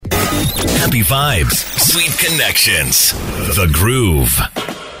Happy vibes, sweet connections. The Groove.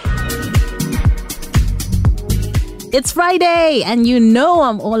 It's Friday, and you know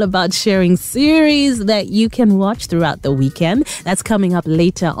I'm all about sharing series that you can watch throughout the weekend. That's coming up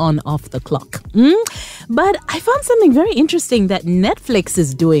later on Off the Clock. But I found something very interesting that Netflix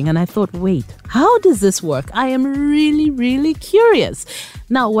is doing, and I thought, wait, how does this work? I am really, really curious.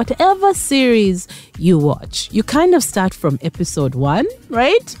 Now, whatever series you watch, you kind of start from episode 1,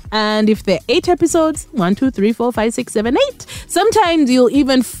 right? And if there are 8 episodes, 1, 2, 3, 4, 5, 6, 7, 8. Sometimes you'll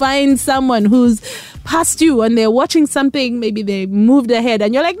even find someone who's past you and they're watching something, maybe they moved ahead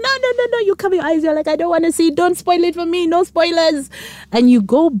and you're like, no, you cover your eyes, you're like, I don't want to see, don't spoil it for me, no spoilers. And you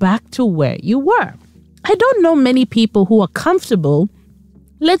go back to where you were. I don't know many people who are comfortable,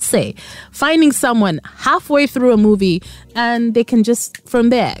 let's say, finding someone halfway through a movie and they can just, from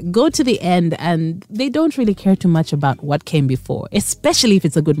there, go to the end and they don't really care too much about what came before, especially if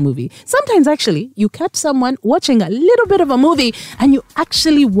it's a good movie. Sometimes, actually, you catch someone watching a little bit of a movie and you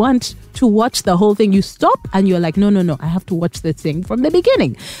actually want to watch the whole thing. You stop and you're like, no, I have to watch this thing from the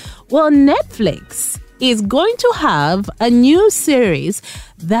beginning. Well, Netflix is going to have a new series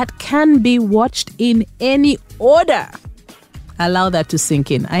that can be watched in any order. Allow that to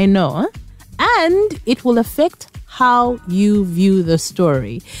sink in. I know. Huh? And it will affect how you view the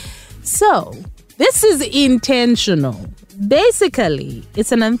story. So, this is intentional. Basically,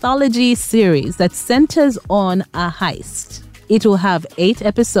 it's an anthology series that centers on a heist. It will have 8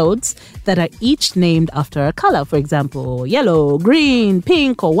 episodes that are each named after a color. For example, yellow, green,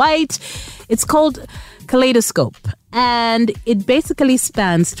 pink, or white. It's called Kaleidoscope. And it basically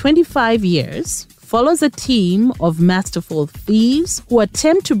spans 25 years, follows a team of masterful thieves who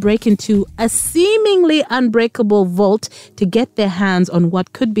attempt to break into a seemingly unbreakable vault to get their hands on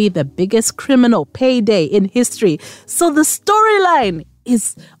what could be the biggest criminal payday in history. So the storyline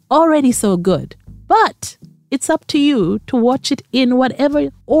is already so good. But it's up to you to watch it in whatever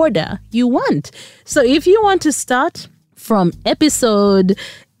order you want. So if you want to start from episode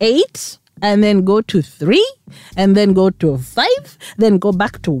 8 and then go to 3 and then go to 5, then go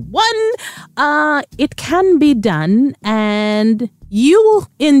back to 1, it can be done and you will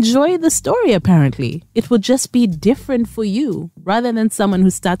enjoy the story apparently. It will just be different for you rather than someone who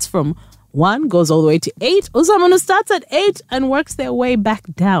starts from 1, goes all the way to 8, or someone who starts at 8 and works their way back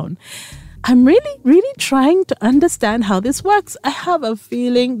down. I'm really, really trying to understand how this works. I have a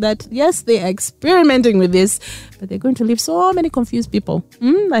feeling that, yes, they are experimenting with this, but they're going to leave so many confused people.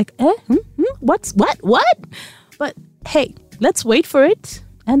 What? But hey, let's wait for it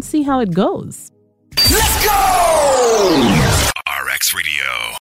and see how it goes. Let's go! RX Radio.